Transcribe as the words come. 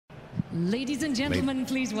Ladies and gentlemen,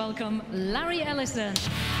 please welcome Larry Ellison.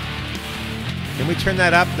 Can we turn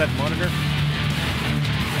that up, that monitor?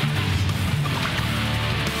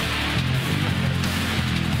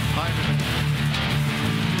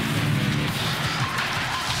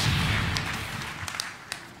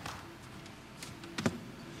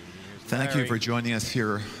 Thank you for joining us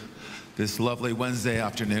here this lovely Wednesday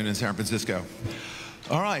afternoon in San Francisco.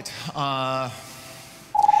 All right,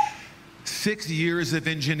 6 years of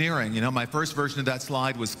engineering. You know, my first version of that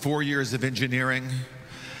slide was 4 years of engineering.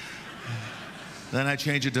 Then I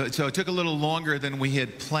changed it to, so it took a little longer than we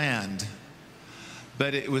had planned,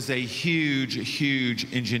 but it was a huge,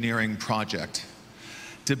 huge engineering project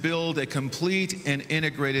to build a complete and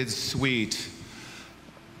integrated suite.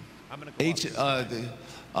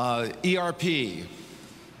 ERP,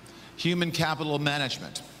 human capital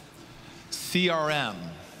management, CRM,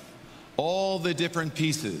 all the different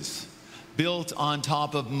pieces built on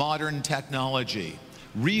top of modern technology,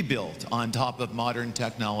 rebuilt on top of modern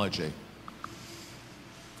technology.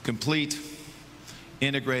 Complete,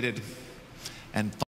 integrated, and